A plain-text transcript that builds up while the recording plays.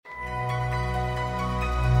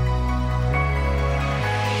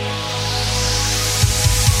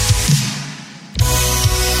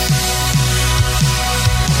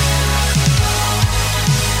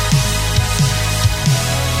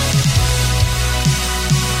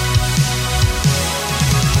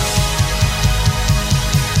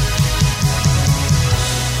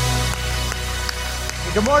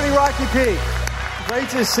Good morning, Rocky Peak. Great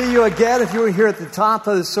to see you again. If you were here at the top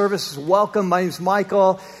of the service, welcome. My name is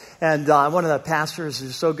Michael, and I'm one of the pastors.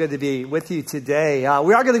 It's so good to be with you today.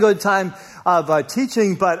 We are going to go to time of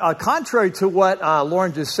teaching, but contrary to what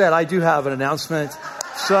Lauren just said, I do have an announcement.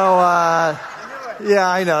 So, yeah,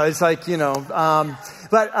 I know. It's like,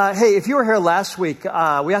 But hey, if you were here last week, we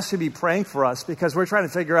asked you to be praying for us because we're trying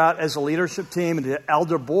to figure out as a leadership team and the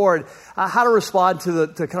elder board how to respond to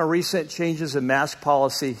the kind of recent changes in mask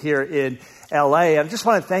policy here in LA. I just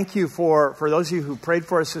want to thank you for those of you who prayed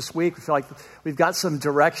for us this week. We feel like we've got some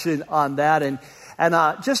direction on that. And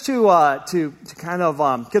just to kind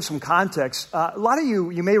of give some context, a lot of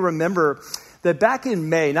you may remember that back in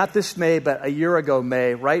May, not this May, but a year ago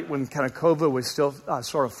May, right, when kind of COVID was still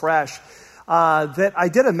sort of fresh, that I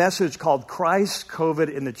did a message called Christ,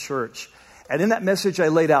 COVID in the Church. And in that message, I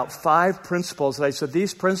laid out 5 principles that I said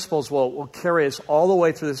these principles will carry us all the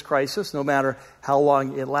way through this crisis, no matter how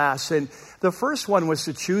long it lasts. And the first one was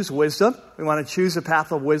to choose wisdom. We want to choose a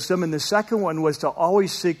path of wisdom. And the second one was to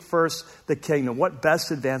always seek first the kingdom. What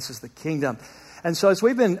best advances the kingdom? And so as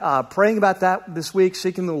we've been praying about that this week,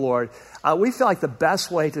 seeking the Lord, we feel like the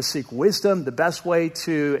best way to seek wisdom, the best way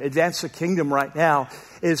to advance the kingdom right now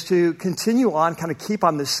is to continue on, kind of keep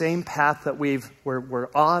on the same path that we're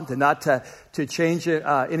on, to not to change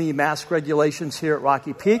any mask regulations here at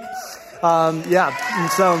Rocky Peak.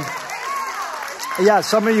 And so,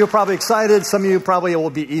 some of you are probably excited. Some of you probably will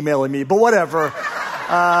be emailing me, but whatever.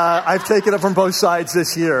 I've taken it from both sides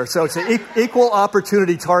this year. So it's an equal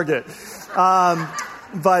opportunity target. Anyway,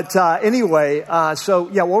 what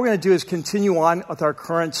we're going to do is continue on with our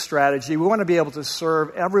current strategy. We want to be able to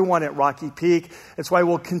serve everyone at Rocky Peak. That's why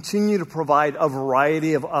we'll continue to provide a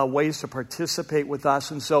variety of ways to participate with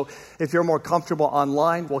us. And so if you're more comfortable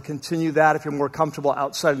online, we'll continue that. If you're more comfortable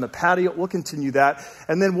outside in the patio, we'll continue that.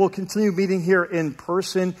 And then we'll continue meeting here in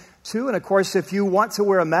person too. And of course, if you want to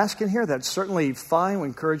wear a mask in here, that's certainly fine. We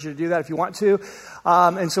encourage you to do that if you want to.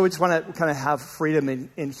 And so we just want to kind of have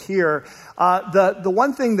freedom in here. The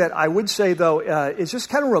one thing that I would say, though, is just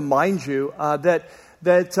kind of remind you that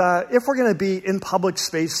if we're going to be in public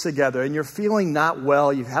space together and you're feeling not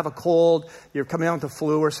well, you have a cold, you're coming out with the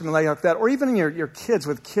flu or something like that, or even your kids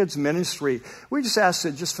with kids ministry, we just ask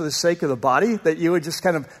that just for the sake of the body that you would just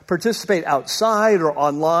kind of participate outside or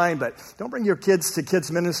online, but don't bring your kids to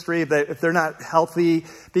kids ministry if they're not healthy,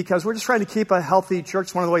 because we're just trying to keep a healthy church.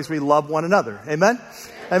 It's one of the ways we love one another. Amen?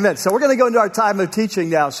 Amen. So we're going to go into our time of teaching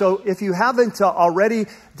now. So if you haven't already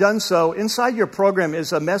done so, inside your program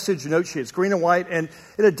is a message note sheet. It's green and white, and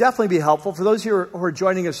it'll definitely be helpful. For those of you who are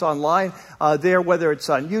joining us online, whether it's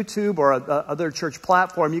on YouTube or other church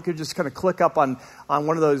platform, you could just kind of click up on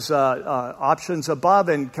one of those options above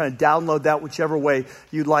and kind of download that whichever way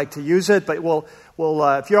you'd like to use it. But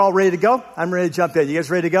if you're all ready to go, I'm ready to jump in. You guys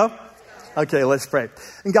ready to go? Okay, let's pray.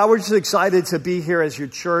 And God, we're just excited to be here as your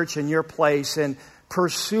church and your place and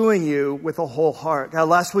pursuing you with a whole heart. Now,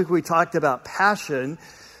 last week we talked about passion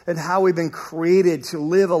and how we've been created to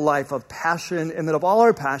live a life of passion, and that of all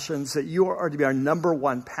our passions, that you are to be our number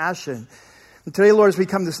one passion. And today, Lord, as we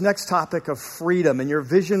come to this next topic of freedom and your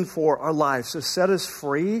vision for our lives, to set us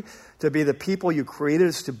free to be the people you created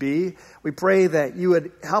us to be, we pray that you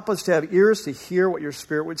would help us to have ears to hear what your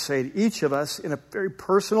Spirit would say to each of us in a very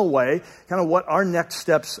personal way, kind of what our next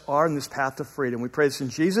steps are in this path of freedom. We pray this in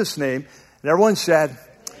Jesus' name. And everyone said,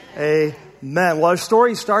 Amen. Well, our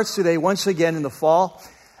story starts today once again in the fall.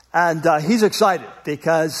 And he's excited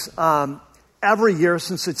because every year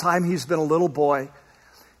since the time he's been a little boy,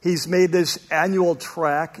 he's made this annual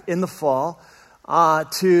trek in the fall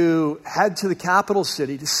to head to the capital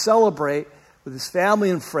city to celebrate with his family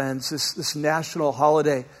and friends this national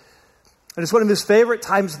holiday. And it's one of his favorite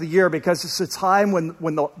times of the year because it's a time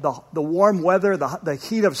when the warm weather, the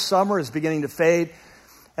heat of summer is beginning to fade.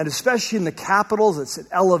 And especially in the capitals, it's an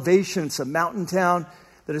elevation, it's a mountain town,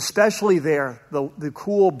 that especially there, the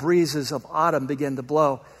cool breezes of autumn begin to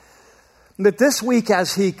blow. But this week,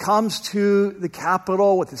 as he comes to the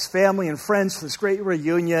capital with his family and friends for this great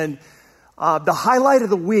reunion, the highlight of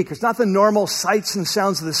the week is not the normal sights and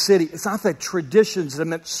sounds of the city. It's not the traditions that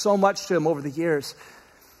meant so much to him over the years.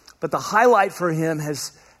 But the highlight for him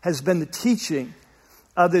has been the teaching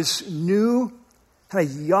of this new, kind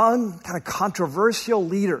of young, kind of controversial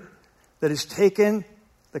leader that has taken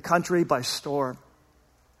the country by storm.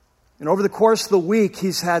 And over the course of the week,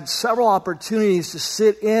 he's had several opportunities to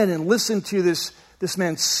sit in and listen to this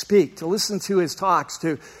man speak, to listen to his talks,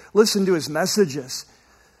 to listen to his messages.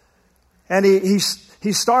 And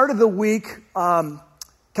he started the week kind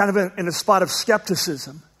of in a spot of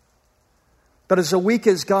skepticism. But as the week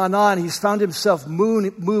has gone on, he's found himself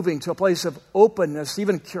moving to a place of openness,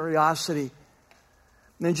 even curiosity. And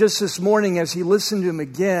then just this morning, as he listened to him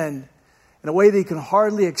again, in a way that he can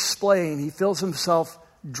hardly explain, he feels himself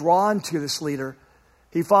drawn to this leader.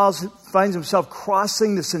 He finds himself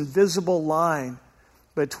crossing this invisible line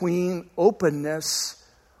between openness,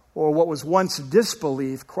 or what was once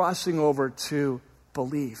disbelief, crossing over to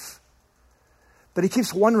belief. But he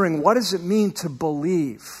keeps wondering, what does it mean to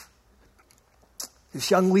believe? This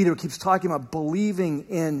young leader keeps talking about believing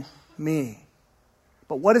in me.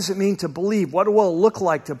 But what does it mean to believe? What will it look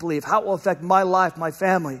like to believe? How it will affect my life, my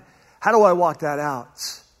family? How do I walk that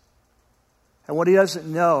out? And what he doesn't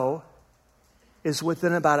know is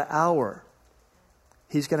within about an hour,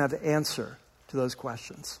 he's going to have the answer to those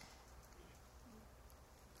questions.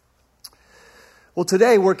 Well,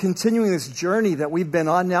 today we're continuing this journey that we've been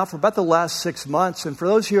on now for about the last 6 months. And for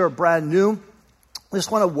those who are brand new, I just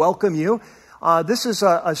want to welcome you. This is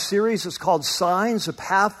a series that's called Signs, A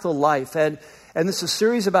Path to Life. And this is a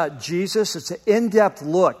series about Jesus. It's an in-depth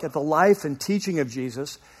look at the life and teaching of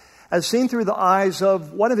Jesus as seen through the eyes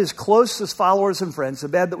of one of his closest followers and friends, a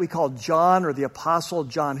man that we call John, or the Apostle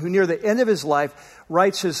John, who near the end of his life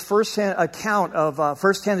writes his firsthand account of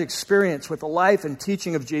firsthand experience with the life and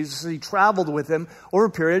teaching of Jesus as he traveled with him over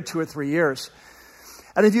a period of 2 or 3 years.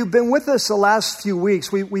 And if you've been with us the last few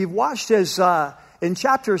weeks, we've watched as in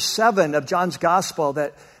chapter 7 of John's Gospel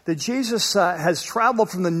that Jesus has traveled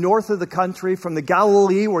from the north of the country, from the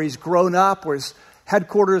Galilee where he's grown up, where his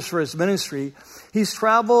headquarters for his ministry. He's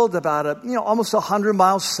traveled about almost 100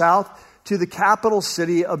 miles south to the capital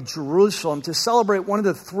city of Jerusalem to celebrate one of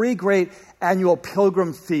the 3 great annual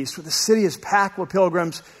pilgrim feasts, where the city is packed with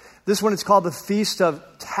pilgrims. This one is called the Feast of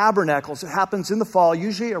Tabernacles. It happens in the fall,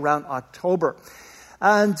 usually around October.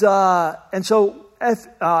 And so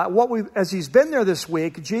as he's been there this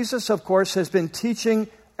week, Jesus, of course, has been teaching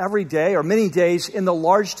every day or many days in the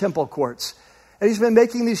large temple courts. And he's been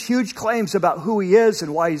making these huge claims about who he is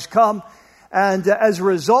and why he's come. And as a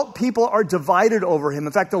result, people are divided over him.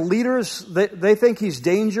 In fact, the leaders, they think he's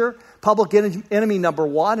danger, public enemy number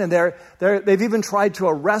 1, and they've even tried to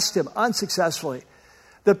arrest him unsuccessfully.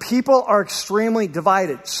 The people are extremely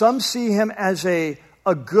divided. Some see him as a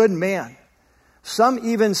good man. Some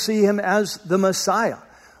even see him as the Messiah.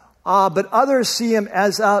 But others see him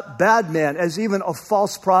as a bad man, as even a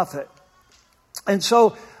false prophet. And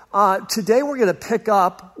so today we're going to pick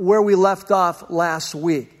up where we left off last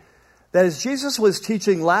week. That as Jesus was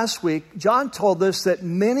teaching last week, John told us that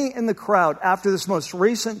many in the crowd, after this most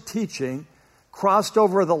recent teaching, crossed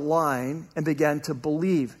over the line and began to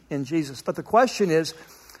believe in Jesus. But the question is,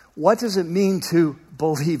 what does it mean to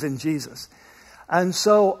believe in Jesus? And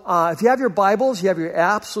so if you have your Bibles, you have your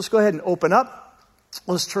apps, let's go ahead and open up.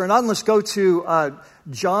 Let's turn on. Let's go to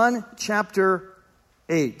John chapter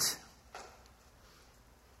 8.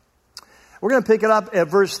 We're going to pick it up at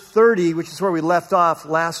verse 30, which is where we left off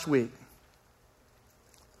last week.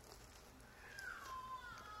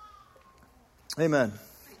 Amen.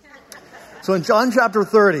 So in John chapter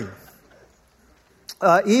 30,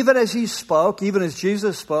 even as he spoke, even as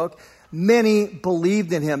Jesus spoke, many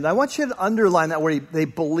believed in him. Now I want you to underline that word, they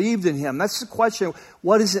believed in him. That's the question.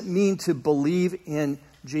 What does it mean to believe in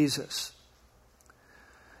Jesus?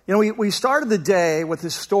 You know, we started the day with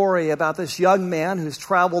this story about this young man who's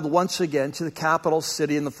traveled once again to the capital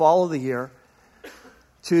city in the fall of the year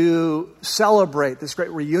to celebrate this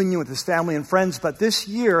great reunion with his family and friends. But this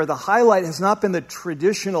year, the highlight has not been the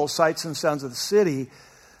traditional sights and sounds of the city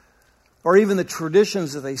or even the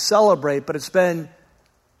traditions that they celebrate, but it's been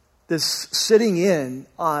this sitting in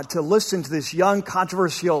to listen to this young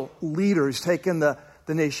controversial leader who's taken the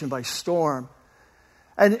nation by storm.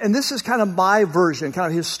 And this is kind of my version,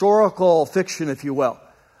 kind of historical fiction, if you will,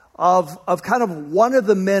 of kind of one of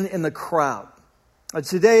the men in the crowd.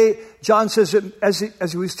 Today, John says that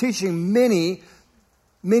as he was teaching, many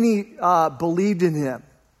believed in him.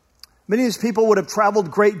 Many of these people would have traveled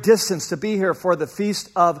great distance to be here for the Feast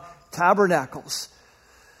of Tabernacles.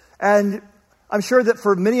 And I'm sure that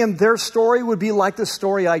for many of them, their story would be like the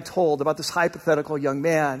story I told about this hypothetical young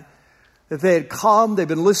man. That they had come, they've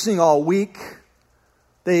been listening all week.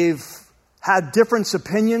 They've had different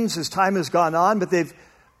opinions as time has gone on, but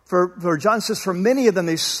for John says, for many of them,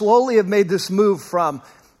 they slowly have made this move from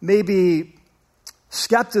maybe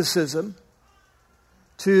skepticism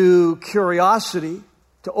to curiosity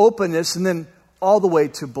to openness and then all the way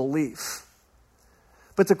to belief.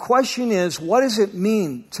 But the question is, what does it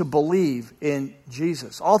mean to believe in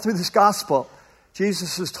Jesus? All through this gospel,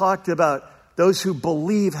 Jesus has talked about those who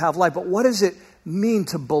believe have life. But what does it mean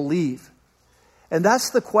to believe? And that's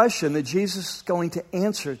the question that Jesus is going to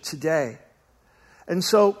answer today. And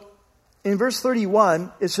so in verse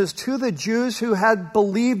 31, it says, to the Jews who had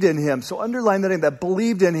believed in him. So underline that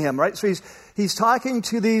believed in him, right? So he's talking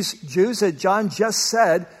to these Jews that John just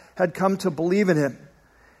said had come to believe in him.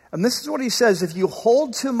 And this is what he says, if you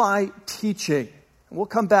hold to my teaching, and we'll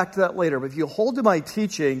come back to that later, but if you hold to my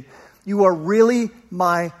teaching, you are really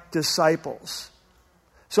my disciples.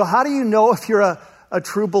 So how do you know if you're a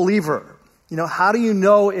true believer? How do you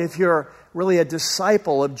know if you're really a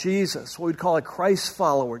disciple of Jesus, what we'd call a Christ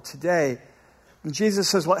follower today? And Jesus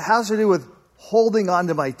says, well, it has to do with holding on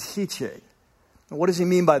to my teaching. And what does he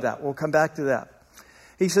mean by that? We'll come back to that.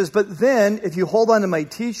 He says, but then if you hold on to my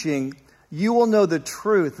teaching, you will know the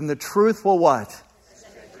truth, and the truth will what?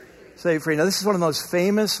 Set you free. Now, this is one of the most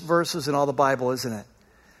famous verses in all the Bible, isn't it?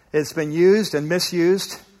 It's been used and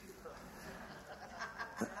misused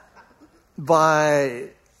by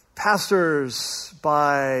pastors,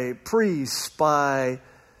 by priests, by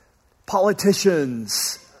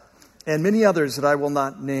politicians, and many others that I will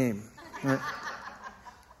not name. Right?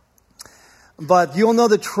 But you'll know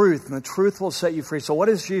the truth, and the truth will set you free. So what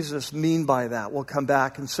does Jesus mean by that? We'll come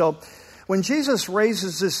back. And so when Jesus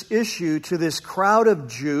raises this issue to this crowd of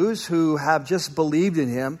Jews who have just believed in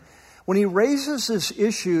him, when he raises this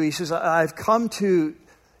issue, he says, I've come to,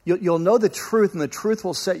 you'll know the truth, and the truth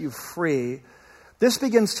will set you free. This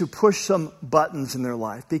begins to push some buttons in their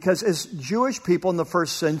life, because as Jewish people in the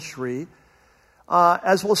first century,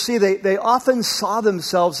 as we'll see, they often saw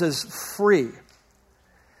themselves as free.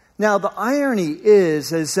 Now, the irony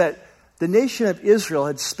is that the nation of Israel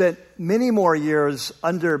had spent many more years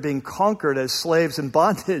under being conquered as slaves in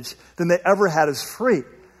bondage than they ever had as free.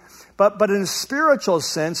 But in a spiritual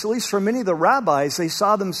sense, at least for many of the rabbis, they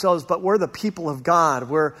saw themselves, but we're the people of God.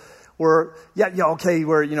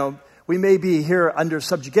 We may be here under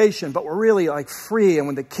subjugation, but we're really like free. And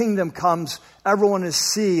when the kingdom comes, everyone will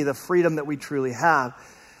see the freedom that we truly have.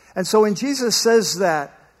 And so when Jesus says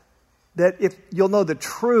that if you'll know the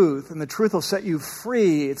truth and the truth will set you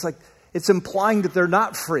free, it's implying that they're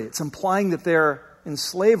not free. It's implying that they're in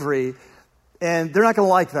slavery, and they're not going to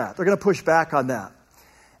like that. They're going to push back on that.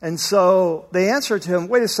 And so they answer to him,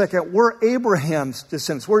 wait a second, we're Abraham's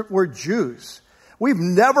descendants. We're Jews. We've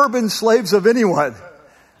never been slaves of anyone.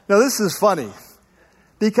 Now, this is funny,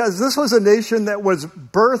 because this was a nation that was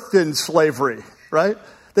birthed in slavery, right?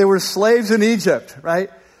 They were slaves in Egypt, right?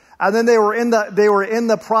 And then they were in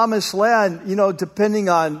the promised land, depending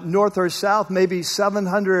on north or south, maybe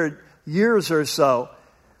 700 years or so,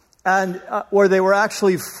 and where they were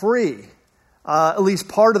actually free, at least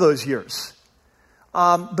part of those years.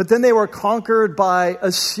 But then they were conquered by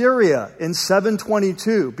Assyria in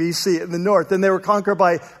 722 BC in the north. Then they were conquered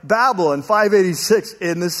by Babylon in 586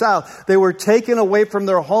 in the south. They were taken away from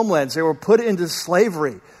their homelands. They were put into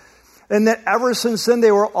slavery. And that ever since then,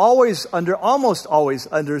 they were almost always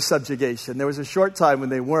under subjugation. There was a short time when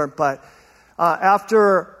they weren't. But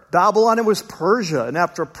after Babylon, it was Persia. And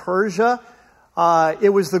after Persia,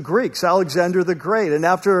 it was the Greeks, Alexander the Great. And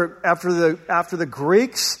after the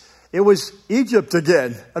Greeks, it was Egypt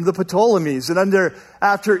again, under the Ptolemies. And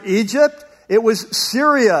after Egypt, it was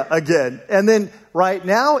Syria again. And then right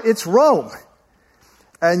now, it's Rome.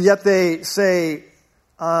 And yet they say,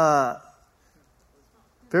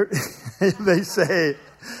 they say,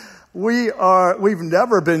 we've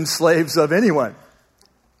never been slaves of anyone.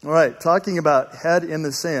 All right, talking about head in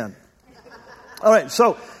the sand. All right,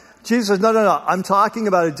 so Jesus says, no, I'm talking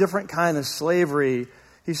about a different kind of slavery.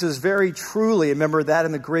 He says, very truly, remember that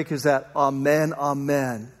in the Greek is that amen,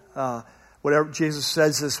 amen. Whatever Jesus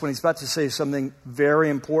says this when he's about to say something very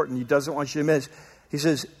important, he doesn't want you to miss. He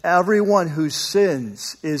says, everyone who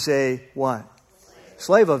sins is a what?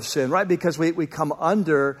 Slave of sin, right? Because we come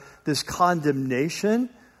under this condemnation,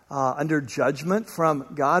 under judgment from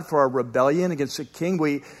God for our rebellion against the King.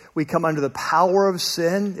 We come under the power of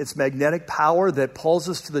sin, its magnetic power that pulls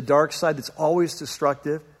us to the dark side that's always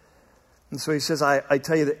destructive. And so he says, I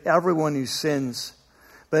tell you that everyone who sins.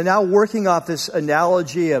 But now working off this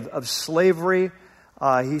analogy of slavery,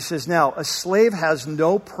 he says, now, a slave has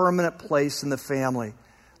no permanent place in the family.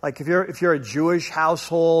 Like if you're a Jewish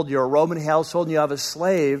household, you're a Roman household, and you have a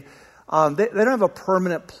slave, they don't have a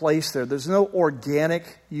permanent place there. There's no organic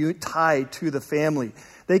tie to the family.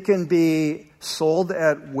 They can be sold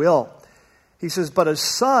at will. He says, but a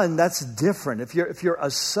son, that's different. If you're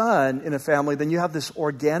a son in a family, then you have this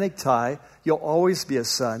organic tie. You'll always be a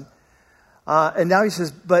son. And now he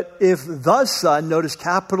says, but if the son, notice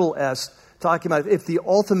capital S, talking about if the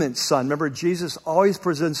ultimate son, remember Jesus always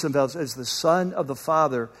presents himself as the son of the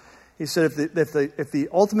Father. He said, if the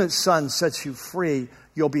ultimate son sets you free,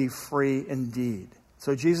 you'll be free indeed.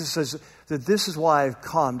 So Jesus says that this is why I've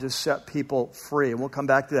come, to set people free. And we'll come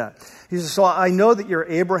back to that. He says, so I know that you're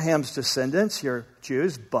Abraham's descendants, you're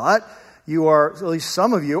Jews, but you are, at least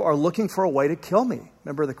some of you, are looking for a way to kill me.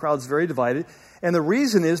 Remember, the crowd's very divided. And the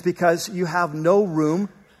reason is because you have no room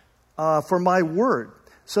for my word.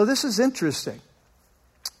 So this is interesting.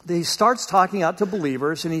 He starts talking out to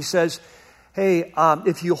believers, and he says, hey,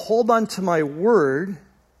 if you hold on to my word,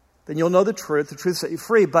 then you'll know the truth set you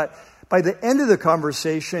free. But by the end of the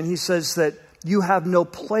conversation, he says that you have no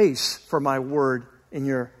place for my word in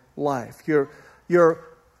your life. You're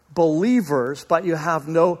believers, but you have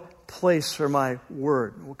no place for my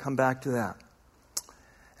word. We'll come back to that.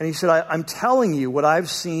 And he said, I'm telling you what I've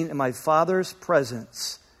seen in my Father's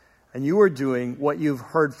presence, and you are doing what you've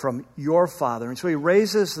heard from your father. And so he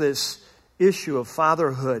raises this issue of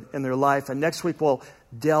fatherhood in their life, and next week we'll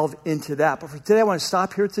delve into that. But for today, I want to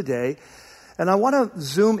stop here today, and I want to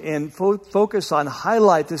zoom in, focus on,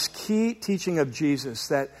 highlight this key teaching of Jesus,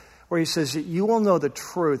 that where he says that you will know the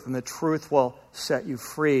truth, and the truth will set you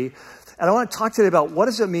free. And I want to talk today about what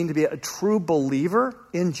does it mean to be a true believer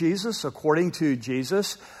in Jesus, according to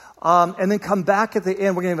Jesus. And then come back at the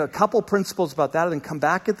end. We're going to have a couple principles about that, and then come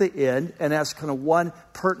back at the end and ask kind of one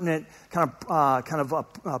pertinent, kind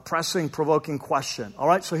of pressing, provoking question. All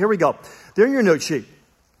right, so here we go. There in your note sheet,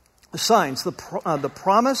 the signs, the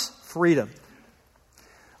promise, freedom.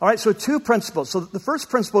 All right, so two principles. So the first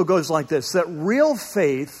principle goes like this, that real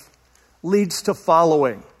faith leads to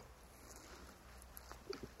following.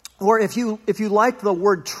 Or if you like the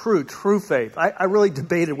word true faith, I really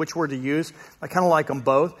debated which word to use. I kind of like them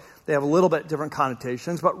both. They have a little bit different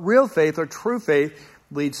connotations, but real faith or true faith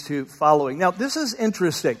leads to following. Now, this is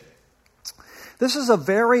interesting. This is a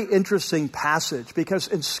very interesting passage because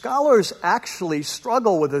scholars actually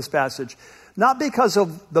struggle with this passage, not because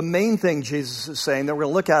of the main thing Jesus is saying that we're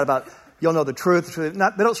going to look at about you'll know the truth. They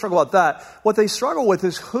don't struggle about that. What they struggle with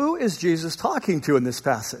is who is Jesus talking to in this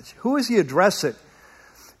passage? Who is he addressing?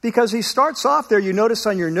 Because he starts off there, you notice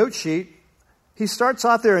on your note sheet, he starts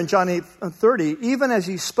off there in John 8:30, even as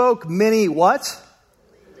he spoke, many what?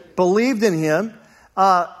 Believed in him.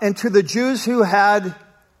 And to the Jews who had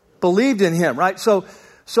believed in him, right? So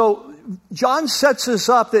John sets us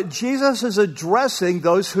up that Jesus is addressing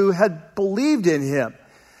those who had believed in him.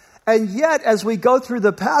 And yet, as we go through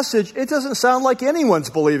the passage, it doesn't sound like anyone's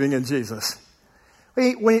believing in Jesus.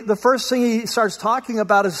 The first thing he starts talking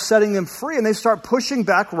about is setting them free, and they start pushing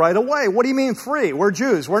back right away. What do you mean free? We're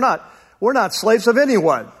Jews. We're not slaves of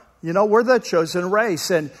anyone. We're the chosen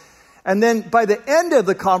race. And then by the end of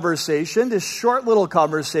the conversation, this short little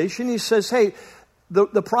conversation, he says, hey,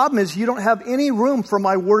 the problem is you don't have any room for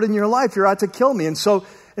my word in your life. You're out to kill me. And so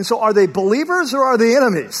are they believers or are they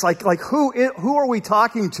enemies? Like who are we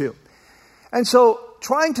talking to? And so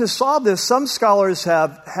trying to solve this, some scholars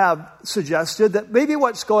have suggested that maybe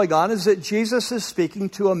what's going on is that Jesus is speaking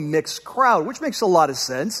to a mixed crowd, which makes a lot of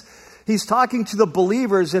sense. He's talking to the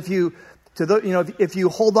believers. If you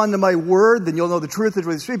hold on to my word, then you'll know the truth.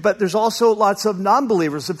 But there's also lots of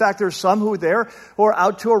non-believers. In fact, there's some who are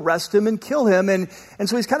out to arrest him and kill him. And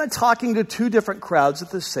so he's kind of talking to two different crowds at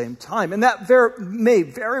the same time. And that may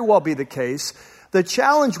very well be the case. The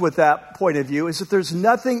challenge with that point of view is that there's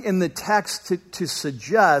nothing in the text to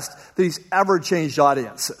suggest that he's ever changed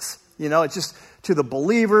audiences. It's just to the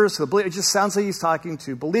believers. It just sounds like he's talking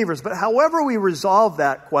to believers. But however we resolve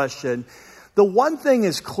that question, the one thing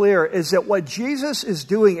is clear is that what Jesus is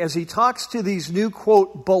doing as he talks to these new,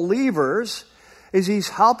 quote, believers, is he's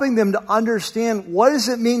helping them to understand what does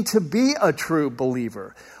it mean to be a true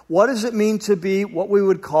believer? What does it mean to be what we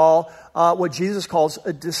would call, what Jesus calls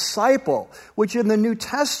a disciple, which in the New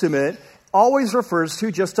Testament always refers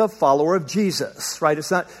to just a follower of Jesus, right?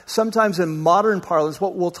 It's not, sometimes in modern parlance,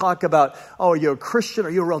 what we'll talk about, oh, you're a Christian or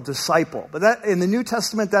you're a real disciple. But that in the New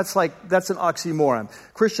Testament, that's an oxymoron.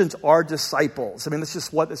 Christians are disciples. I mean, that's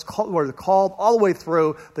just what they're called all the way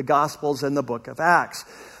through the Gospels and the book of Acts.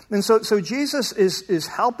 And so Jesus is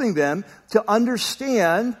helping them to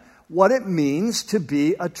understand what it means to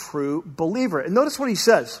be a true believer. And notice what he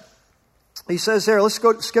says. He says there,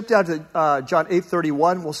 skip down to John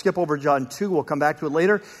 8:31. We'll skip over John 2. We'll come back to it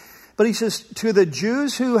later. But he says, to the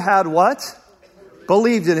Jews who had what?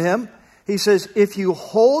 Believed in him. He says, if you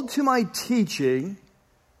hold to my teaching,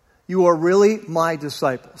 you are really my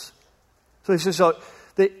disciples. So he says,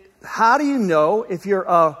 how do you know if you're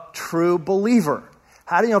a true believer?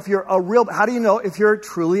 How do you know if you're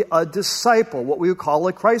truly a disciple, what we would call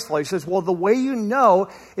a Christ follower? He says, well, the way you know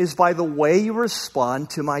is by the way you respond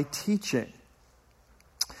to my teaching.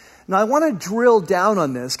 Now, I want to drill down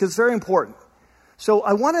on this because it's very important. So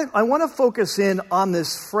I want to focus in on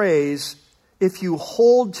this phrase, if you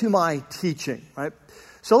hold to my teaching, right?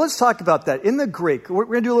 So let's talk about that. In the Greek, we're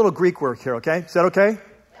going to do a little Greek work here, okay? Is that okay?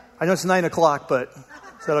 I know it's 9 o'clock, but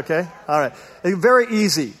is that okay? All right. Very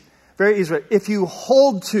easy. Very easy. If you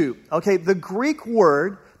hold to, okay, the Greek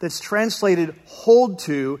word that's translated hold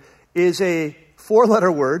to is a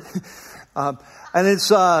 4-letter word. And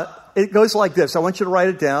it goes like this. I want you to write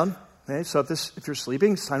it down. Okay, so if you're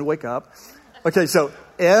sleeping, it's time to wake up. Okay, so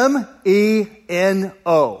M-E-N-O.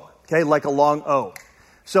 Okay, like a long O.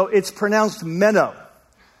 So it's pronounced meno.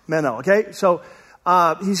 Meno, okay? So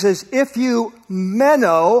he says, if you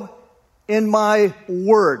meno in my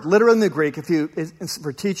word, literally in the Greek,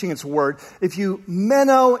 for teaching it's word, if you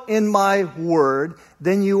meno in my word,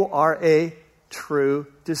 then you are a true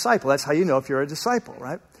disciple. That's how you know if you're a disciple,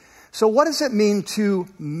 right? So what does it mean to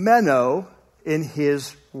meno in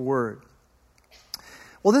his word?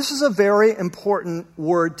 Well, this is a very important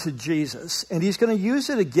word to Jesus, and he's going to use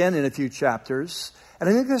it again in a few chapters, and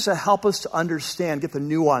I think this will help us to understand, get the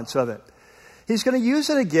nuance of it. He's going to use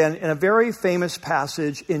it again in a very famous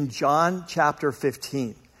passage in John chapter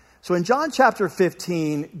 15. So in John chapter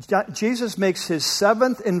 15, Jesus makes his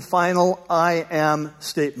 7th and final I am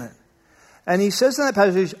statement. And he says in that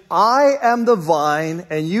passage, I am the vine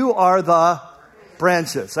and you are the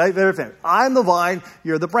branches. Right? Very famous. I'm the vine,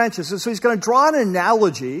 you're the branches. And so he's going to draw an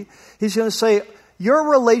analogy. He's going to say, your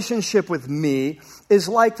relationship with me is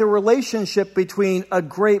like the relationship between a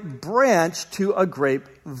grape branch to a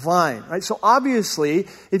grapevine, right? So obviously,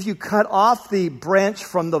 if you cut off the branch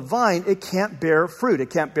from the vine, it can't bear fruit.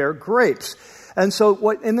 It can't bear grapes. And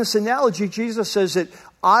so in this analogy, Jesus says that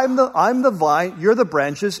I'm the vine, you're the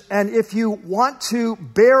branches, and if you want to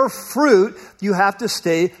bear fruit, you have to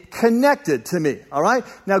stay connected to me, all right?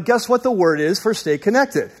 Now, guess what the word is for stay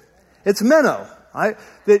connected? It's meno. Right?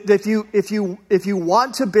 That if you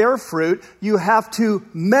want to bear fruit, you have to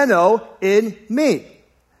meno in me.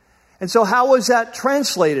 And so how was that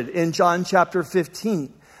translated in John chapter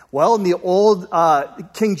 15? Well, in the old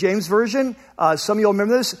King James Version, some of you will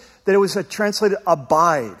remember this, that it was translated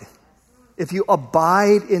abide. If you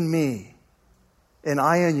abide in me, and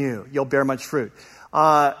I in you, you'll bear much fruit.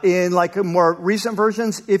 In like more recent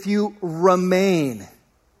versions, if you remain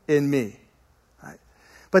in me.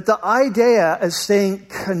 But the idea is staying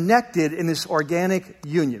connected in this organic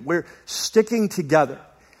union. We're sticking together.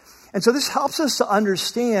 And so this helps us to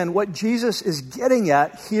understand what Jesus is getting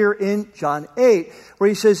at here in John 8, where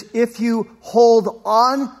he says, if you hold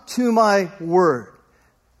on to my word,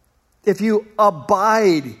 if you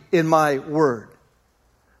abide in my word.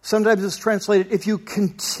 Sometimes it's translated, if you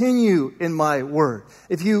continue in my word,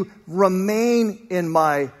 if you remain in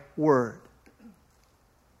my word.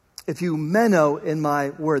 If you meno in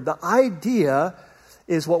my word. The idea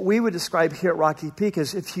is what we would describe here at Rocky Peak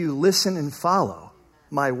as if you listen and follow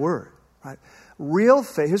my word. Right? Real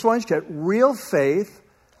faith, here's what I want you to get. Real faith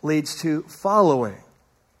leads to following.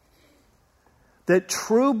 That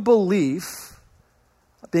true belief,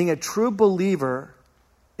 being a true believer,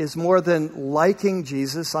 is more than liking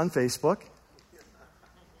Jesus on Facebook.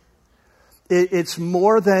 It's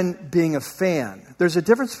more than being a fan. There's a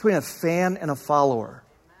difference between a fan and a follower.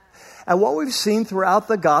 And what we've seen throughout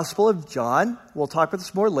the Gospel of John, we'll talk about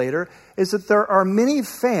this more later, is that there are many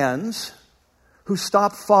fans who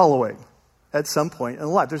stop following at some point in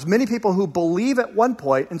life. There's many people who believe at one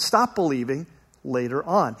point and stop believing later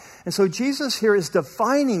on. And so Jesus here is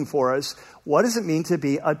defining for us, what does it mean to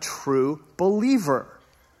be a true believer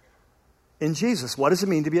in Jesus? What does it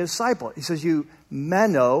mean to be a disciple? He says, you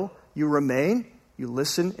meno, you remain, you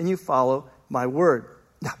listen, and you follow my word.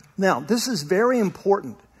 Now, this is very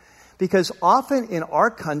important. Because often in our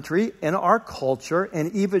country, in our culture,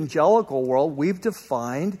 and evangelical world, we've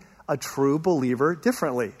defined a true believer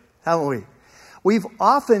differently, haven't we? We've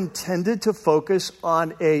often tended to focus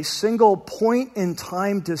on a single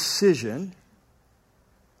point-in-time decision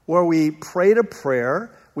where we prayed a prayer,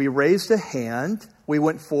 we raised a hand, we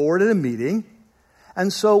went forward in a meeting.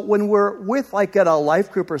 And so when we're with, like at a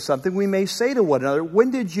life group or something, we may say to one another, when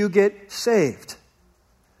did you get saved?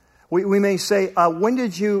 We may say, when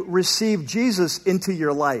did you receive Jesus into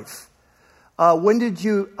your life? When did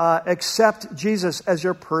you accept Jesus as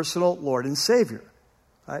your personal Lord and Savior?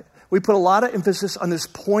 Right? We put a lot of emphasis on this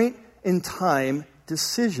point-in-time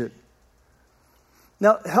decision.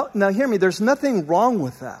 Now, hear me, there's nothing wrong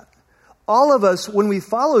with that. All of us, when we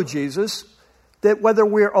follow Jesus, that whether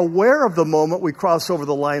we're aware of the moment we cross over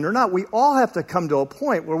the line or not, we all have to come to a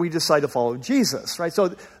point where we decide to follow Jesus, right? So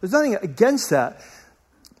there's nothing against that.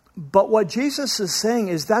 But what Jesus is saying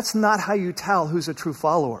is that's not how you tell who's a true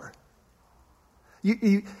follower.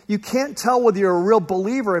 You can't tell whether you're a real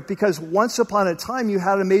believer because once upon a time you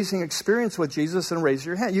had an amazing experience with Jesus and raised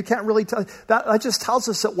your hand. You can't really tell. That just tells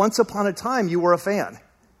us that once upon a time you were a fan.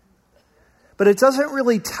 But it doesn't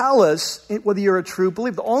really tell us whether you're a true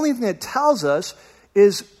believer. The only thing it tells us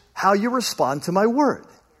is how you respond to my word.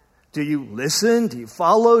 Do you listen? Do you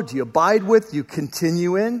follow? Do you abide with? Do you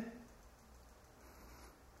continue in?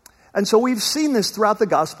 And so we've seen this throughout the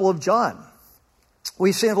Gospel of John.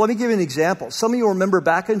 We've seen, let me give you an example. Some of you remember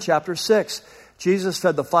back in chapter 6, Jesus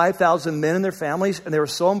fed the 5,000 men and their families, and they were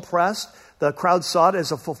so impressed. The crowd saw it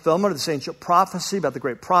as a fulfillment of this ancient prophecy about the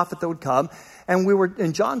great prophet that would come.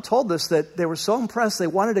 And John told us that they were so impressed, they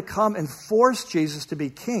wanted to come and force Jesus to be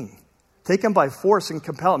king. Take him by force and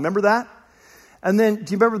compel him. Remember that? And then,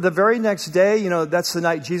 do you remember the very next day, that's the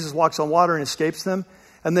night Jesus walks on water and escapes them?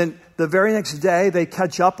 And then the very next day, they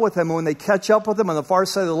catch up with him. And when they catch up with him on the far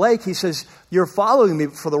side of the lake, he says, you're following me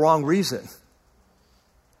for the wrong reason.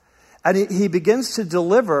 And he begins to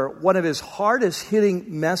deliver one of his hardest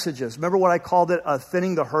hitting messages. Remember what I called it, a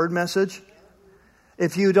thinning the herd message?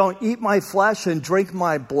 If you don't eat my flesh and drink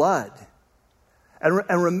my blood,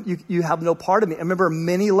 you have no part of me. And remember,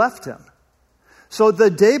 many left him. So the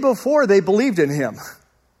day before, they believed in him.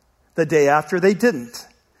 The day after, they didn't.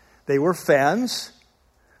 They were fans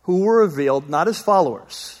who were revealed not as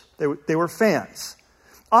followers. They were fans.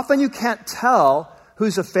 Often you can't tell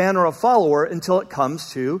who's a fan or a follower until it comes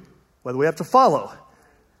to whether we have to follow.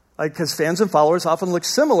 Because fans and followers often look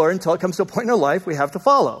similar until it comes to a point in our life we have to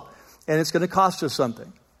follow. And it's going to cost us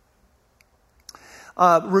something.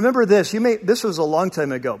 Remember this. This was a long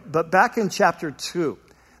time ago. But back in chapter 2,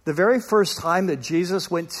 the very first time that Jesus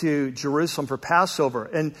went to Jerusalem for Passover,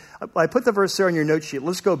 and I put the verse there on your note sheet.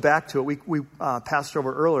 Let's go back to it. We passed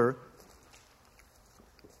over earlier.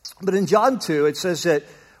 But in John 2, it says that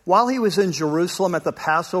while he was in Jerusalem at the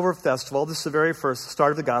Passover festival, this is the very first start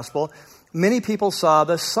of the gospel, many people saw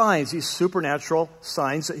the signs, these supernatural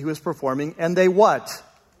signs that he was performing, and they what?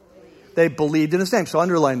 They believed in his name. So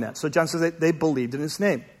underline that. So John says they believed in his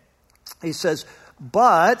name. He says,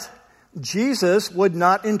 but Jesus would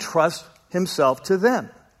not entrust himself to them.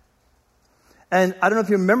 And I don't know if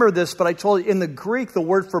you remember this, but I told you in the Greek, the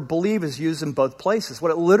word for believe is used in both places.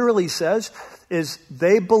 What it literally says is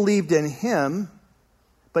they believed in him,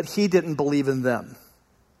 but he didn't believe in them.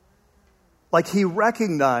 Like he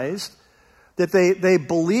recognized that they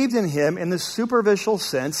believed in him in the superficial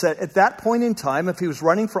sense that at that point in time, if he was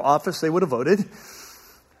running for office, they would have voted.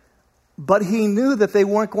 But he knew that they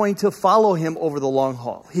weren't going to follow him over the long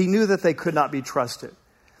haul. He knew that they could not be trusted.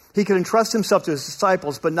 He could entrust himself to his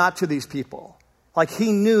disciples, but not to these people. Like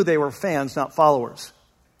he knew they were fans, not followers.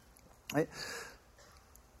 Right?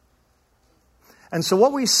 And so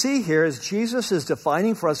what we see here is Jesus is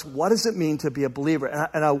defining for us what does it mean to be a believer.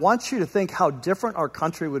 And I want you to think how different our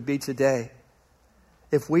country would be today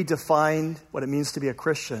if we defined what it means to be a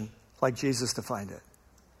Christian like Jesus defined it.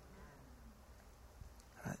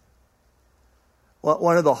 Well,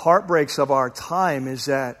 one of the heartbreaks of our time is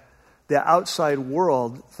that the outside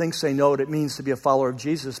world thinks they know what it means to be a follower of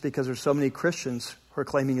Jesus because there's so many Christians who are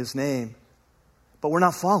claiming his name. But we're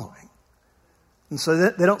not following. And so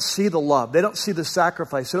they don't see the love. They don't see the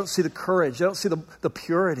sacrifice. They don't see the courage. They don't see the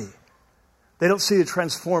purity. They don't see the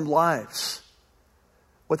transformed lives.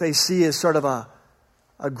 What they see is sort of a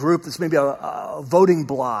group that's maybe a voting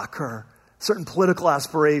bloc or certain political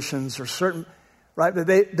aspirations or certain, right?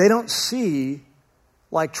 They don't see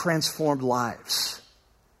like transformed lives.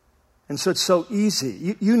 And so it's so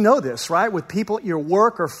easy. You know this, right? With people at your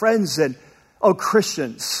work or friends and,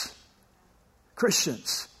 Christians.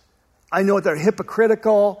 I know they're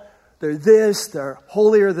hypocritical. They're this. They're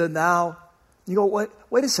holier than thou. You go,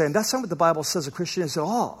 wait a second. That's not what the Bible says a Christian is at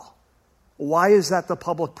all. Why is that the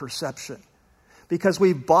public perception? Because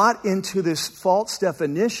we've bought into this false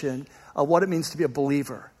definition of what it means to be a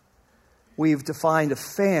believer. We've defined a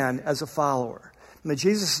fan as a follower. And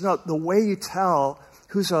Jesus says, no, the way you tell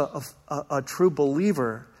who's a true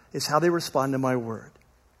believer is how they respond to my word.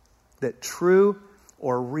 That true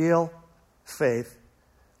or real faith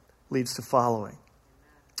leads to following.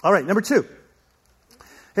 All right, number 2.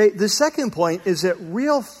 Hey, the second point is that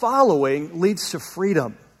real following leads to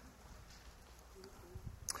freedom.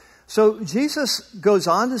 So Jesus goes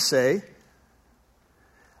on to say,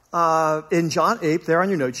 in John 8, there on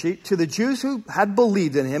your note sheet, to the Jews who had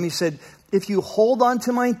believed in him, he said, if you hold on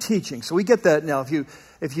to my teaching, so we get that now,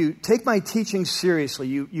 if you take my teaching seriously,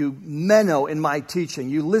 you meno in my teaching,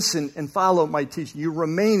 you listen and follow my teaching, you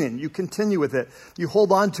remain in, you continue with it, you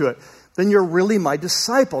hold on to it, then you're really my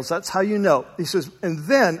disciples. That's how you know. He says, and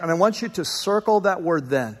I want you to circle that word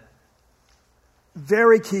then.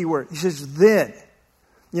 Very key word. He says, then.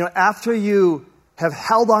 After you have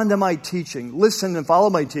held on to my teaching, listened and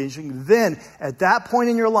followed my teaching, then at that point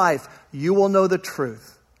in your life, you will know the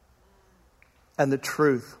truth. And the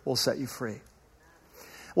truth will set you free.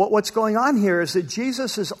 What's going on here is that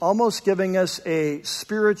Jesus is almost giving us a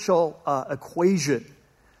spiritual equation.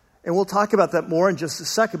 And we'll talk about that more in just a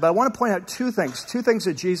second. But I want to point out two things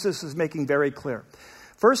that Jesus is making very clear.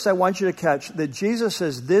 First, I want you to catch that Jesus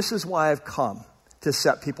says, this is why I've come, to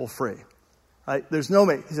set people free. Right? There's no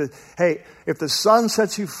way. He says, hey, if the Son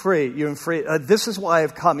sets you free, you're free. This is why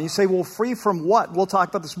I've come. And you say, well, free from what? We'll talk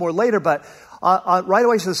about this more later. But right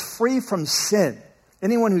away he says, free from sin.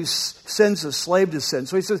 Anyone who sins is a slave to sin.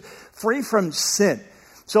 So he says, free from sin.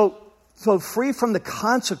 So free from the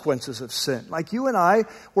consequences of sin. Like you and I,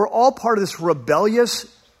 we're all part of this rebellious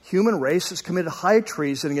human race that's committed high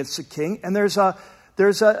treason against the king. And there's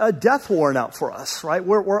a death warrant out for us, right?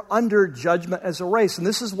 We're under judgment as a race. And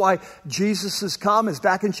this is why Jesus has come. Is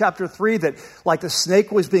back in chapter 3 that like the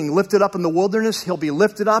snake was being lifted up in the wilderness, he'll be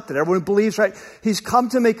lifted up, that everyone believes, right? He's come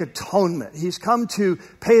to make atonement. He's come to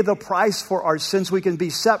pay the price for our sins. We can be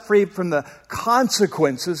set free from the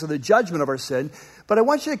consequences of the judgment of our sin. But I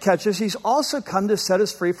want you to catch this. He's also come to set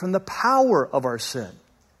us free from the power of our sin.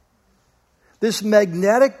 This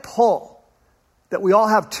magnetic pull that we all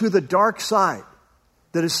have to the dark side,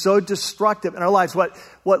 that is so destructive in our lives. What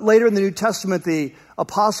later in the New Testament the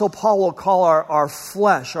Apostle Paul will call our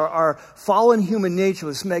flesh, our fallen human nature,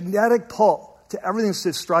 this magnetic pull to everything that's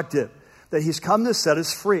destructive, that he's come to set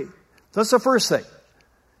us free. So that's the first thing.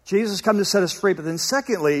 Jesus has come to set us free. But then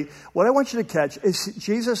secondly, what I want you to catch is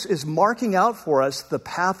Jesus is marking out for us the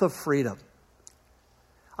path of freedom.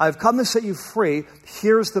 I've come to set you free.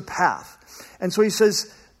 Here's the path. And so he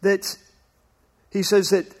says that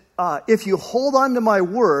if you hold on to my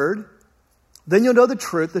word, then you'll know the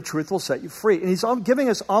truth will set you free. And he's giving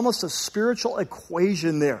us almost a spiritual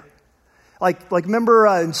equation there. Like remember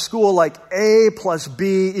in school, like A plus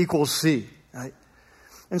B equals C, right?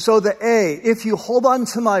 And so the A, if you hold on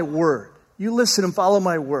to my word, you listen and follow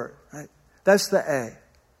my word, right? That's the A.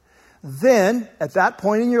 Then, at that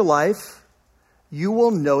point in your life, you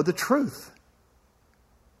will know the truth.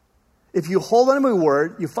 If you hold on to my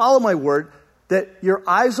word, you follow my word, that your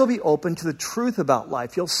eyes will be open to the truth about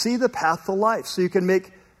life. You'll see the path to life so you can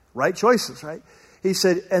make right choices, right? He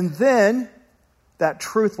said, and then that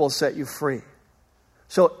truth will set you free.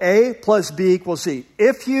 So A plus B equals C.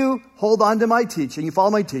 If you hold on to my teaching, you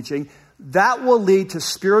follow my teaching, that will lead to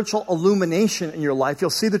spiritual illumination in your life. You'll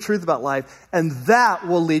see the truth about life, and that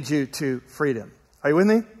will lead you to freedom. Are you with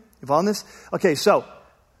me? You following this? Okay, so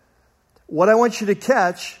what I want you to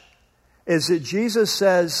catch is that Jesus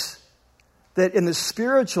says that in the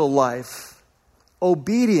spiritual life,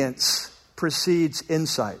 obedience precedes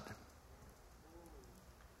insight.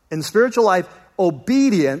 In the spiritual life,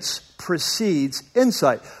 obedience precedes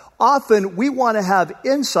insight. Often, we want to have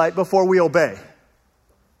insight before we obey.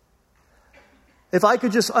 If I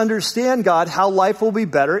could just understand, God, how life will be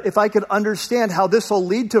better, if I could understand how this will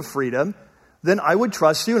lead to freedom, then I would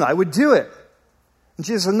trust you and I would do it. And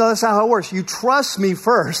Jesus said, no, that's not how it works. You trust me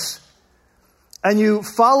first. And you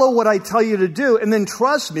follow what I tell you to do, and then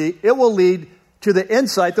trust me, it will lead to the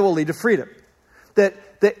insight that will lead to freedom.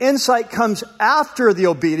 That the insight comes after the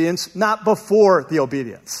obedience, not before the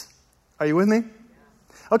obedience. Are you with me?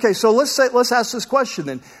 Okay, so let's ask this question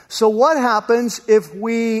then. So what happens if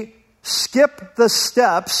we skip the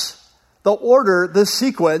steps, the order, the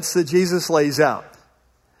sequence that Jesus lays out?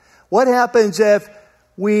 What happens if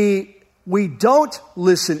we don't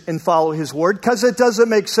listen and follow his word because it doesn't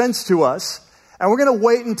make sense to us? And we're going to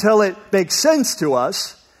wait until it makes sense to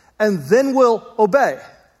us, and then we'll obey.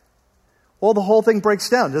 Well, the whole thing breaks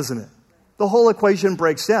down, doesn't it? The whole equation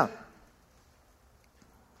breaks down.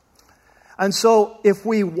 And so if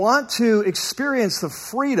we want to experience the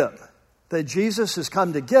freedom that Jesus has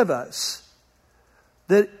come to give us,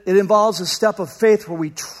 that it involves a step of faith where we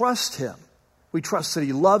trust him. We trust that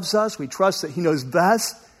he loves us. We trust that he knows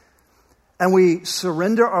best. And we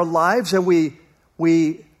surrender our lives, and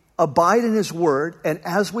we abide in his word, and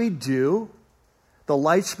as we do, the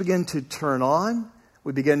lights begin to turn on.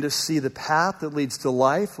 We begin to see the path that leads to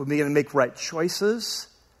life. We begin to make right choices,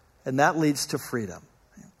 and that leads to freedom.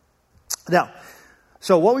 Now,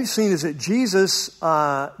 so what we've seen is that Jesus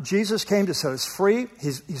came to set us free.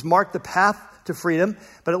 He's marked the path to freedom,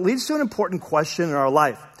 but it leads to an important question in our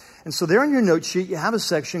life. And so there on your note sheet, you have a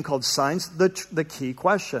section called Signs, the key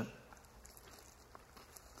question.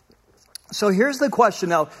 So here's the question.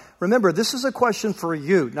 Now, remember, this is a question for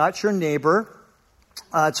you, not your neighbor.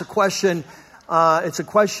 It's a question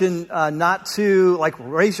not to like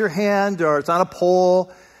raise your hand, or it's not a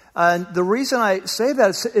poll. And the reason I say that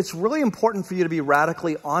is it's really important for you to be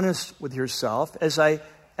radically honest with yourself as I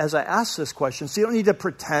ask this question. So you don't need to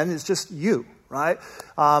pretend. It's just you, right?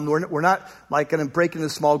 We're not like going to break into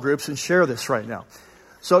small groups and share this right now.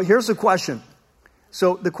 So here's the question.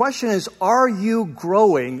 So the question is, are you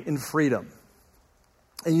growing in freedom?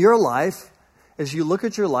 In your life, as you look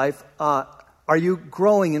at your life, are you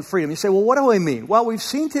growing in freedom? You say, well, what do I mean? Well, we've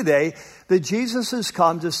seen today that Jesus has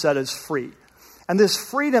come to set us free. And this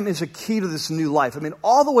freedom is a key to this new life. I mean,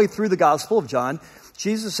 all the way through the Gospel of John,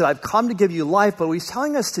 Jesus said, I've come to give you life. But what he's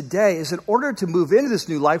telling us today is in order to move into this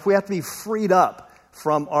new life, we have to be freed up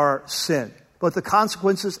from our sin, both the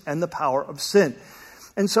consequences and the power of sin.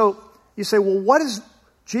 And so you say, well, what is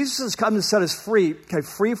Jesus has come to set us free? Okay,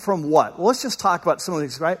 free from what? Well, let's just talk about some of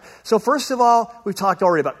these, right? So first of all, we've talked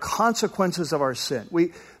already about consequences of our sin.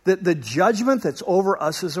 The judgment that's over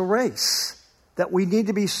us is a race. That we need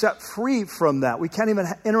to be set free from that. We can't even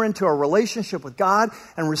enter into a relationship with God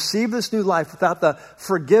and receive this new life without the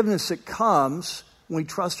forgiveness that comes when we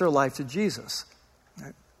trust our life to Jesus.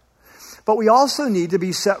 Right? But we also need to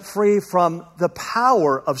be set free from the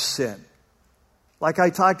power of sin. Like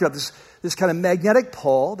I talked about, this kind of magnetic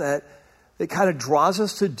pull that kind of draws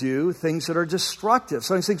us to do things that are destructive.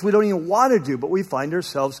 Some things we don't even want to do, but we find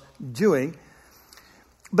ourselves doing.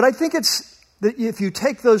 But I think it's that if you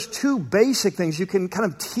take those two basic things, you can kind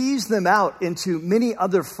of tease them out into many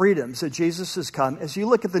other freedoms that Jesus has come. As you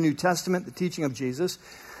look at the New Testament, the teaching of Jesus,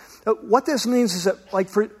 what this means is that, like,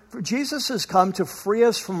 for Jesus has come to free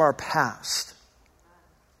us from our past.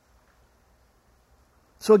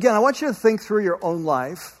 So again, I want you to think through your own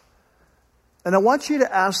life, and I want you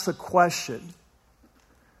to ask the question,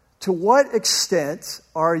 to what extent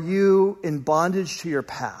are you in bondage to your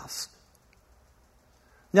past?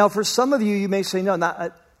 Now, for some of you, you may say, no,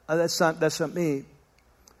 that's not me.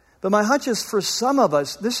 But my hunch is for some of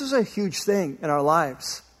us, this is a huge thing in our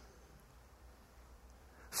lives.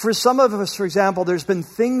 For some of us, for example, there's been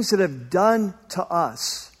things that have done to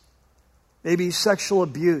us. Maybe sexual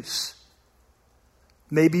abuse.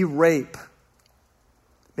 Maybe rape.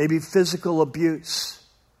 Maybe physical abuse.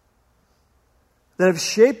 That have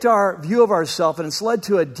shaped our view of ourselves, and it's led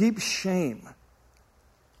to a deep shame.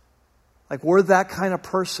 Like we're that kind of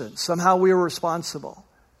person. Somehow we are responsible.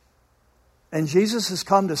 And Jesus has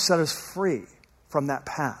come to set us free from that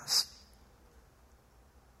past.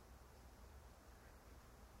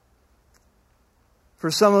 For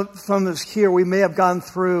some of us here, we may have gone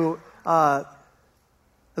through, a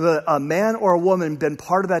man or a woman been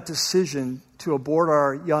part of that decision to abort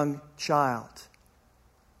our young child.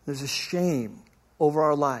 There's a shame over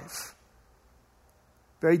our life.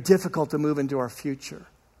 Very difficult to move into our future.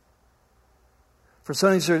 For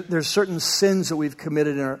some of us, there's certain sins that we've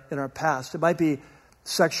committed in our past. It might be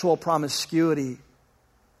sexual promiscuity.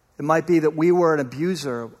 It might be that we were an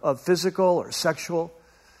abuser of physical or sexual.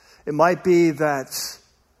 It might be that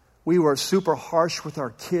we were super harsh with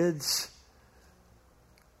our kids.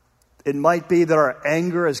 It might be that our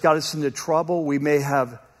anger has got us into trouble. We may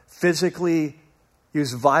have physically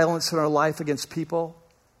used violence in our life against people.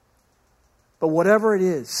 But whatever it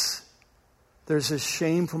is, there's this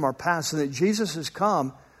shame from our past, and that Jesus has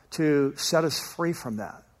come to set us free from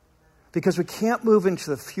that. Because we can't move into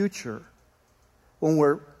the future when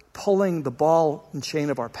we're pulling the ball and chain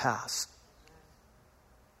of our past.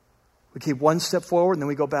 We keep one step forward and then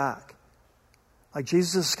we go back. Like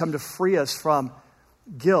Jesus has come to free us from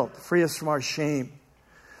guilt, free us from our shame.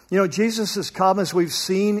 You know, Jesus has come, as we've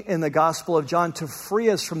seen in the Gospel of John, to free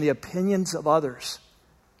us from the opinions of others.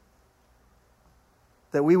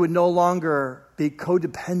 That we would no longer be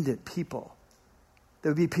codependent people. That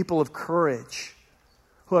would be people of courage,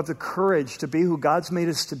 who have the courage to be who God's made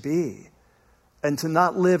us to be, and to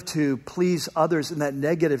not live to please others in that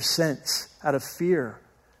negative sense, out of fear.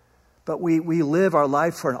 But we live our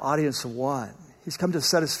life for an audience of one. He's come to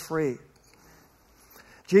set us free.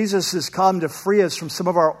 Jesus has come to free us from some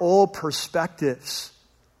of our old perspectives.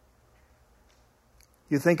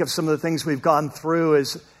 You think of some of the things we've gone through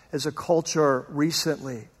as a culture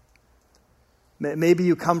recently. Maybe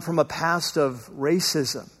you come from a past of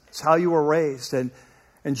racism. It's how you were raised. And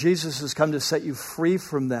Jesus has come to set you free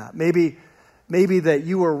from that. Maybe that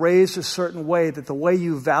you were raised a certain way, that the way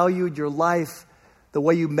you valued your life, the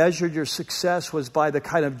way you measured your success was by the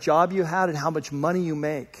kind of job you had and how much money you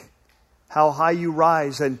make, how high you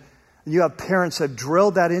rise. And you have parents that have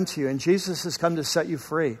drilled that into you. And Jesus has come to set you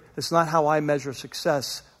free. It's not how I measure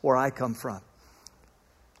success where I come from.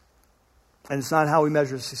 And it's not how we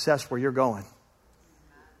measure success where you're going.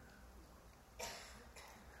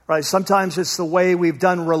 Right? Sometimes it's the way we've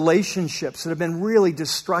done relationships that have been really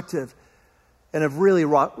destructive. and have really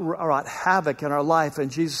wrought havoc in our life. And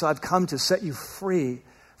Jesus, I've come to set you free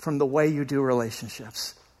from the way you do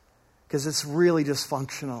relationships, because it's really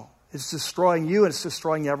dysfunctional. It's destroying you, and it's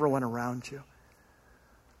destroying everyone around you.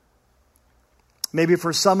 Maybe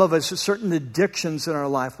for some of us, there's certain addictions in our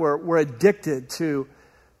life where we're addicted to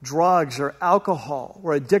drugs or alcohol.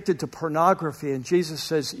 We're addicted to pornography. And Jesus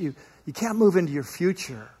says, you can't move into your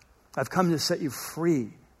future. I've come to set you free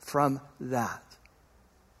from that.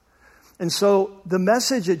 And so the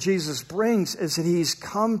message that Jesus brings is that he's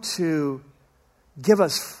come to give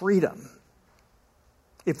us freedom.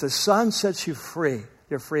 If the Son sets you free,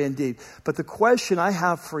 you're free indeed. But the question I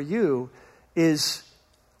have for you is,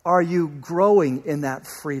 are you growing in that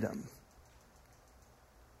freedom?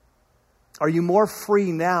 Are you more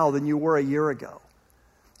free now than you were a year ago?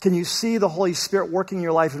 Can you see the Holy Spirit working in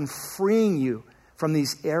your life and freeing you from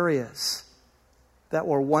these areas that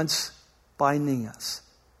were once binding us?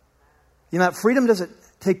 You know, that freedom doesn't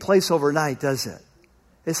take place overnight, does it?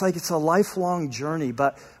 It's like it's a lifelong journey,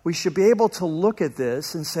 but we should be able to look at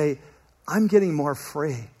this and say, I'm getting more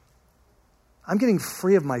free. I'm getting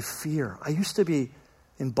free of my fear. I used to be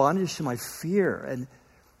in bondage to my fear, and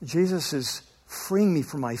Jesus is freeing me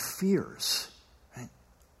from my fears. Right?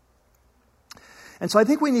 And so I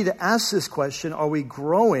think we need to ask this question, are we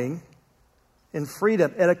growing in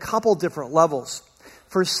freedom at a couple different levels?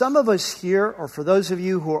 For some of us here, or for those of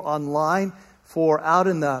you who are online, for out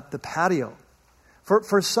in the patio,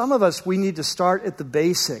 for some of us, we need to start at the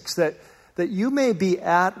basics, that you may be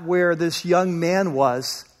at where this young man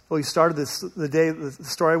was, who we started the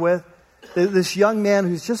story with, this young man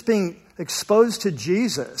who's just being exposed to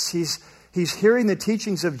Jesus. He's hearing the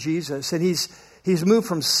teachings of Jesus, and he's moved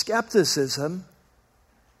from skepticism,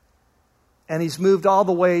 and he's moved all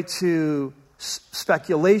the way to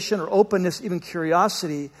speculation or openness, even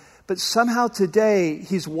curiosity. But somehow today,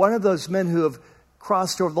 he's one of those men who have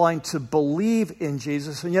crossed over the line to believe in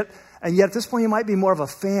Jesus, and yet at this point, he might be more of a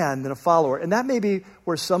fan than a follower. And that may be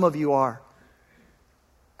where some of you are.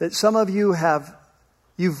 That some of you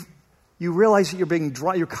you realize that you're being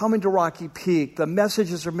drawn, you're coming to Rocky Peak, the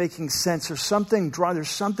messages are making sense, there's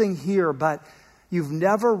something here, but you've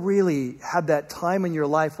never really had that time in your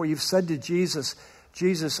life where you've said to Jesus,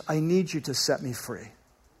 Jesus, I need you to set me free.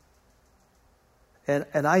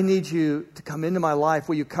 And I need you to come into my life.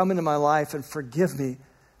 Will you come into my life and forgive me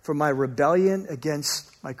for my rebellion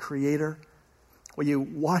against my Creator? Will you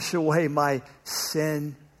wash away my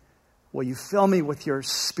sin? Will you fill me with your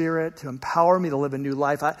Spirit to empower me to live a new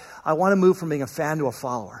life? I want to move from being a fan to a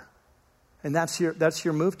follower. And that's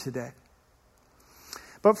your move today.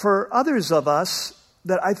 But for others of us,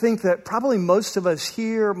 that I think that probably most of us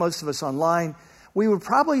here, most of us online, we would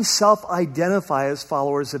probably self-identify as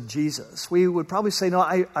followers of Jesus. We would probably say, no,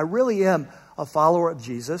 I really am a follower of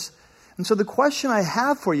Jesus. And so the question I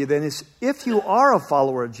have for you then is, if you are a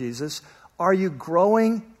follower of Jesus, are you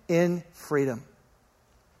growing in freedom?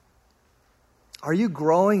 Are you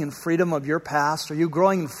growing in freedom of your past? Are you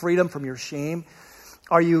growing in freedom from your shame?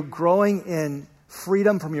 Are you growing in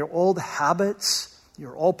freedom from your old habits,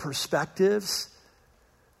 your old perspectives?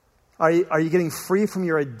 Are you getting free from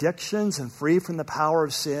your addictions and free from the power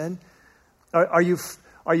of sin? Are you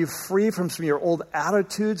free from some of your old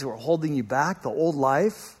attitudes that are holding you back, the old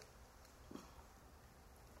life?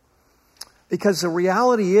 Because the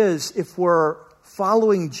reality is, if we're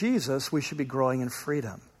following Jesus, we should be growing in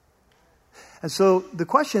freedom. And so the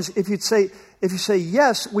question is, if you say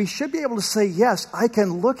yes, we should be able to say yes. I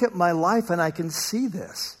can look at my life and I can see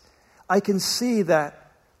this. I can see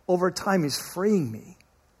that over time He's freeing me.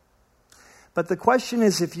 But the question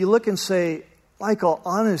is, if you look and say, Michael,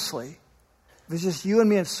 honestly, if it's just you and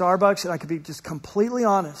me at Starbucks and I could be just completely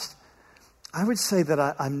honest, I would say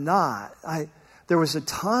that I'm not. There was a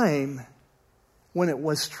time when it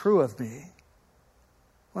was true of me.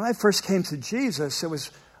 When I first came to Jesus, it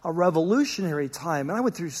was a revolutionary time, and I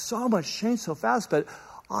went through so much change so fast, but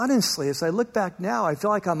honestly, as I look back now, I feel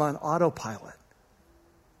like I'm on autopilot.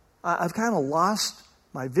 I've kind of lost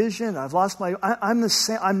my vision. I've lost I'm the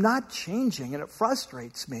same. I'm not changing, and it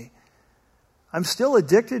frustrates me. I'm still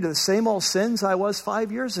addicted to the same old sins I was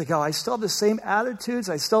 5 years ago. I still have the same attitudes.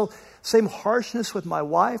 Same harshness with my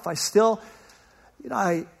wife. I still,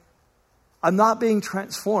 I'm not being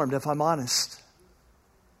transformed, if I'm honest.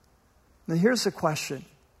 Now here's the question.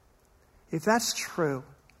 If that's true,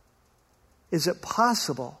 is it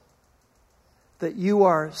possible that you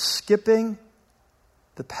are skipping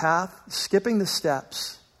the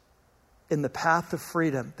steps in the path of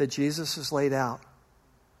freedom that Jesus has laid out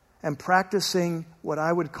and practicing what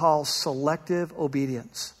I would call selective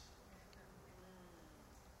obedience?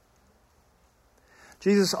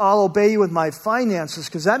 Jesus, I'll obey you with my finances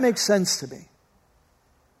because that makes sense to me.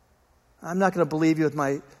 I'm not going to believe you with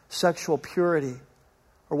my sexual purity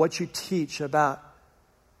or what you teach about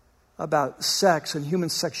sex and human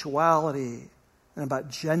sexuality and about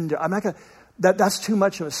gender. I'm not going to, that's too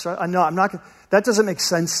much of a, no, I'm not going to, that doesn't make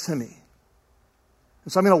sense to me.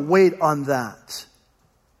 And so I'm going to wait on that.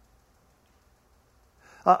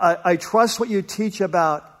 I trust what you teach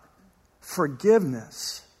about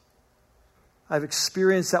forgiveness. I've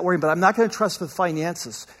experienced that worry, but I'm not going to trust with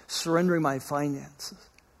finances, surrendering my finances.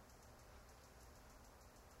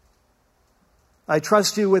 I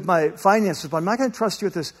trust you with my finances, but I'm not going to trust you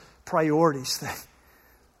with this priorities thing.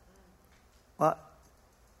 Well,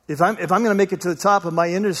 if I'm going to make it to the top of my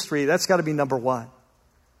industry, that's got to be number one.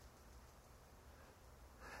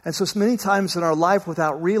 And so many times in our life,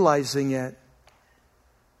 without realizing it,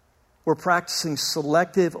 we're practicing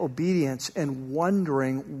selective obedience and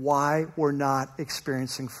wondering why we're not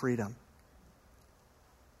experiencing freedom.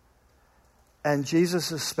 And Jesus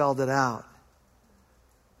has spelled it out.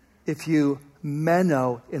 If you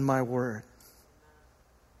meno in my word,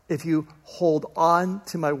 if you hold on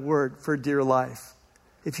to my word for dear life,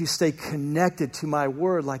 if you stay connected to my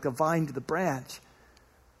word like a vine to the branch,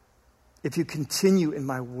 if you continue in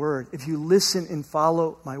my word, if you listen and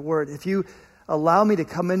follow my word, if you allow me to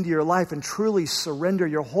come into your life and truly surrender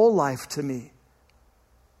your whole life to me,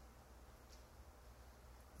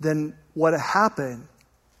 then what happened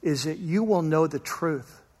is that you will know the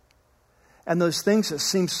truth. And those things that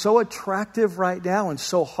seem so attractive right now and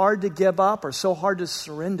so hard to give up or so hard to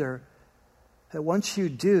surrender, that once you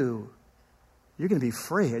do, you're going to be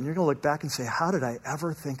free. And you're going to look back and say, how did I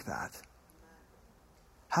ever think that?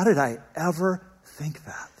 How did I ever think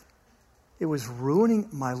that? It was ruining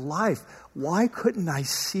my life. Why couldn't I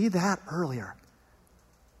see that earlier?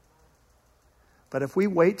 But if we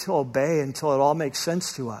wait to obey until it all makes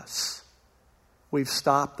sense to us, we've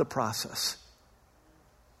stopped the process.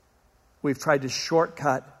 We've tried to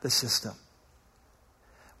shortcut the system.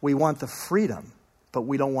 We want the freedom, but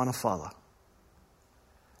we don't want to follow.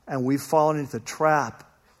 And we've fallen into the trap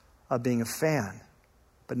of being a fan,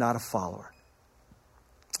 but not a follower.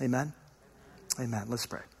 Amen? Amen. Let's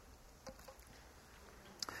pray.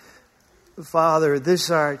 Father, these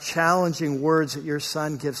are challenging words that your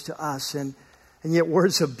Son gives to us, and yet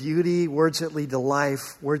words of beauty, words that lead to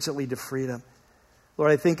life, words that lead to freedom.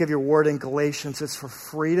 Lord, I think of your word in Galatians. It's for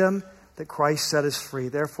freedom that Christ set us free.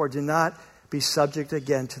 Therefore, do not be subject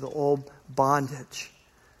again to the old bondage.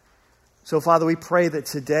 So, Father, we pray that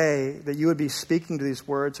today that you would be speaking to these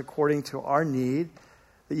words according to our need,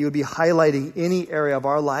 that you would be highlighting any area of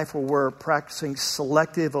our life where we're practicing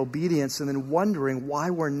selective obedience and then wondering why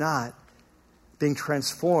we're not being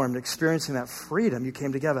transformed, experiencing that freedom you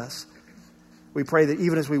came to give us. We pray that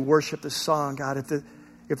even as we worship this song, God,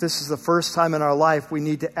 if this is the first time in our life we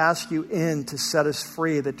need to ask you in to set us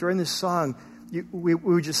free, that during this song, we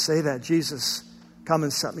would just say that, Jesus, come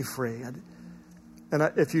and set me free.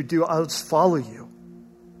 And if you do, I'll just follow you.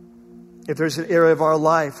 If there's an area of our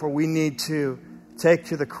life where we need to take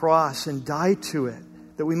to the cross and die to it,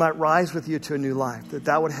 that we might rise with you to a new life,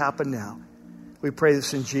 that would happen now. We pray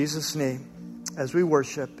this in Jesus' name as we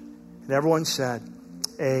worship. And everyone said,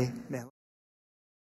 amen.